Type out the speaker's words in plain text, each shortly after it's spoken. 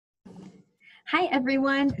Hi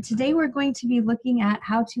everyone. Today we're going to be looking at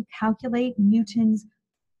how to calculate Newton's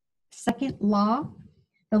second law,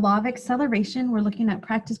 the law of acceleration. We're looking at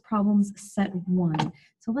practice problems set 1.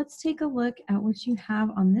 So let's take a look at what you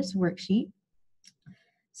have on this worksheet.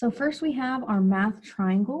 So first we have our math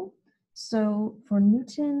triangle. So for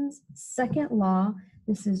Newton's second law,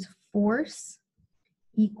 this is force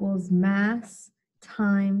equals mass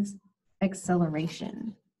times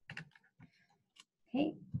acceleration.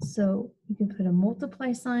 Okay, so you can put a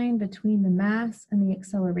multiply sign between the mass and the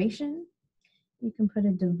acceleration. You can put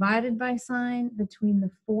a divided by sign between the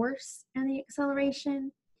force and the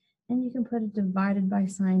acceleration. And you can put a divided by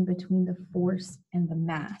sign between the force and the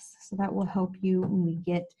mass. So that will help you when we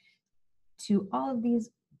get to all of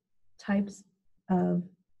these types of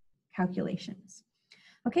calculations.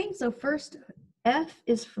 Okay, so first, F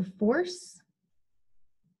is for force.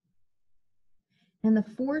 And the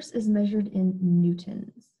force is measured in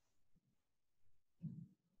newtons.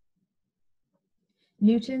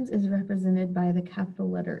 Newtons is represented by the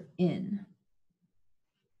capital letter N.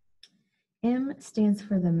 M stands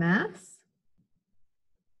for the mass.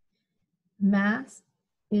 Mass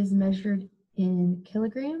is measured in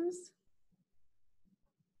kilograms.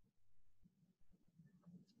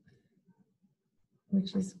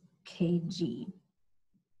 Which is kg.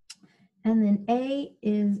 And then A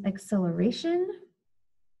is acceleration.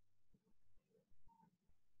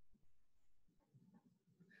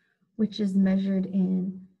 Which is measured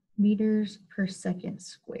in meters per second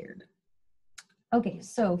squared. Okay,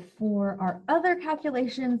 so for our other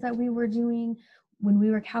calculations that we were doing, when we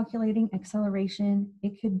were calculating acceleration,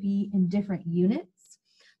 it could be in different units.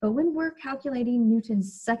 But when we're calculating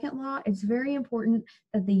Newton's second law, it's very important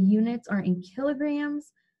that the units are in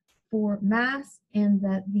kilograms for mass and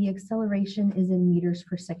that the acceleration is in meters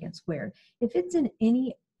per second squared. If it's in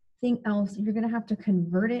anything else, you're going to have to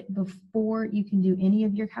convert it before you can do any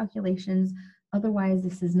of your calculations. Otherwise,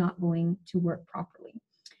 this is not going to work properly.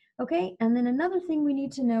 Okay, and then another thing we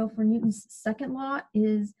need to know for Newton's second law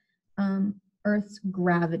is Earth's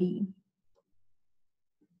gravity.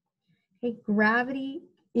 Okay, gravity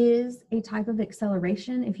is a type of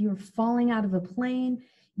acceleration. If you're falling out of a plane,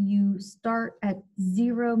 you start at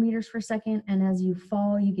 0 meters per second, and as you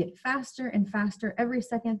fall, you get faster and faster. Every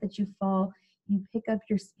second that you fall, you pick up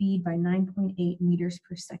your speed by 9.8 meters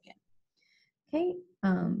per second. Okay,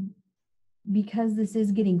 because this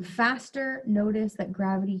is getting faster, notice that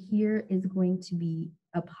gravity here is going to be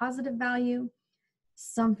a positive value.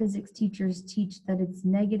 Some physics teachers teach that it's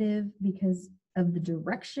negative because of the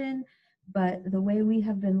direction, but the way we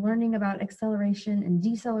have been learning about acceleration and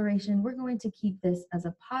deceleration, we're going to keep this as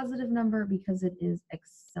a positive number because it is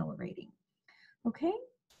accelerating. Okay?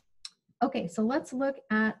 Okay, so let's look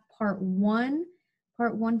at part 1.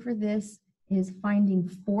 Part 1 for this is finding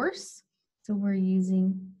force. So we're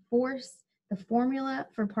using force. The formula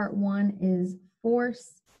for part 1 is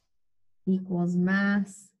force equals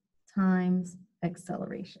mass times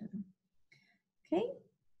acceleration. Okay?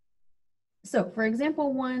 So for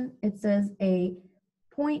example 1, it says a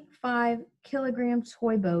 0.5 kilogram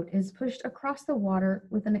toy boat is pushed across the water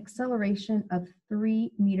with an acceleration of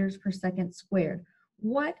 3 meters per second squared.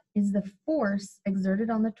 What is the force exerted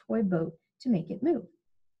on the toy boat to make it move?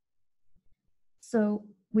 So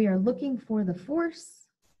we are looking for the force.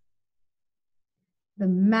 The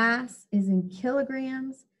mass is in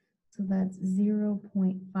kilograms, so that's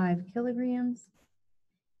 0.5 kilograms.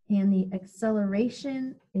 And the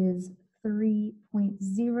acceleration is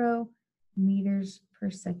 3.0 meters per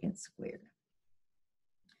second squared.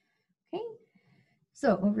 Okay,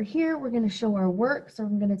 so over here, we're going to show our work. So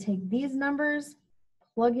I'm going to take these numbers,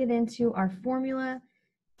 plug it into our formula.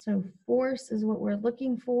 So force is what we're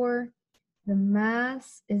looking for. The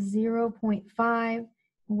mass is 0.5, and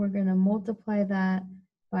we're going to multiply that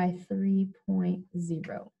by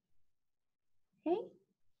 3.0. Okay,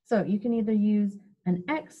 so you can either use an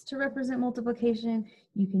X to represent multiplication,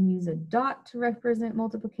 you can use a dot to represent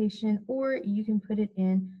multiplication, or you can put it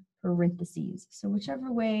in parentheses. So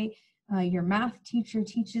whichever way your math teacher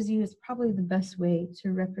teaches you is probably the best way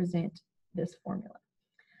to represent this formula.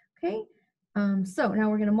 Okay, so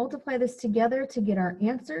now we're going to multiply this together to get our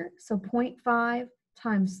answer. So 0.5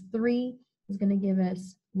 times 3 is going to give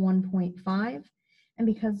us 1.5. And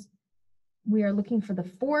because we are looking for the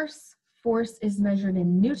force, force is measured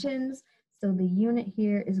in newtons. So the unit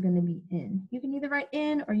here is going to be in. You can either write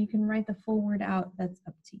in or you can write the full word out. That's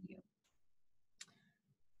up to you.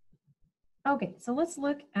 Okay, so let's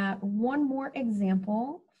look at one more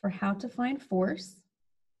example for how to find force.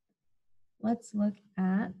 Let's look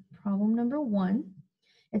at problem number 1.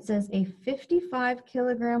 It says a 55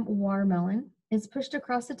 kilogram watermelon is pushed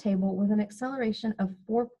across the table with an acceleration of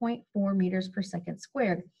 4.4 meters per second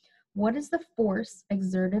squared. What is the force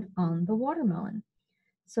exerted on the watermelon?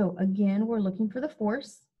 So again, we're looking for the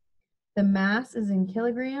force. The mass is in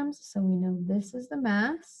kilograms, so we know this is the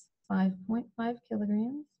mass, 5.5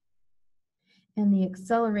 kilograms. And the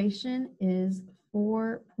acceleration is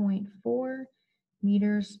 4.4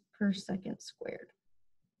 meters per second squared.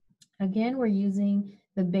 Again, we're using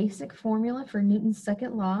the basic formula for Newton's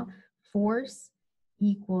second law. Force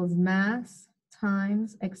equals mass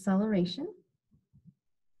times acceleration.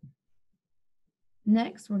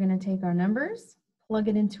 Next, we're going to take our numbers, plug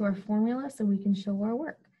it into our formula so we can show our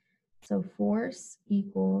work. So force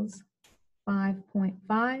equals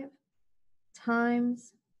 5.5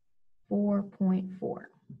 times 4.4.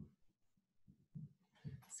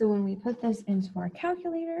 So when we put this into our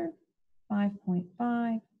calculator,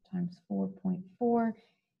 5.5 times 4.4,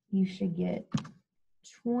 you should get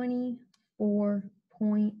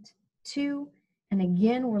 24.2. And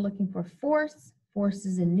again, we're looking for force. Force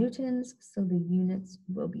is in newtons, so the units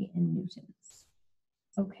will be in newtons.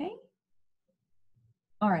 Okay?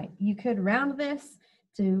 All right, you could round this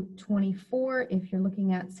to 24 if you're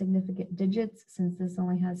looking at significant digits. Since this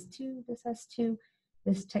only has 2, this has 2.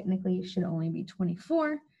 This technically should only be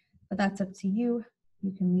 24, but that's up to you.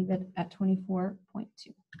 You can leave it at 24.2.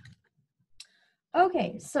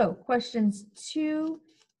 Okay, so questions 2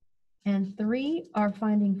 and 3 are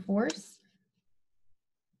finding force.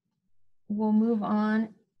 We'll move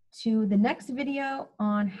on to the next video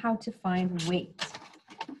on how to find weight.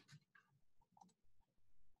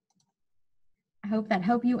 I hope that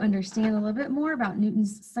helped you understand a little bit more about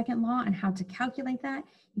Newton's second law and how to calculate that.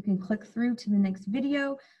 You can click through to the next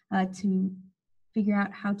video to figure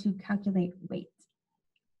out how to calculate weight.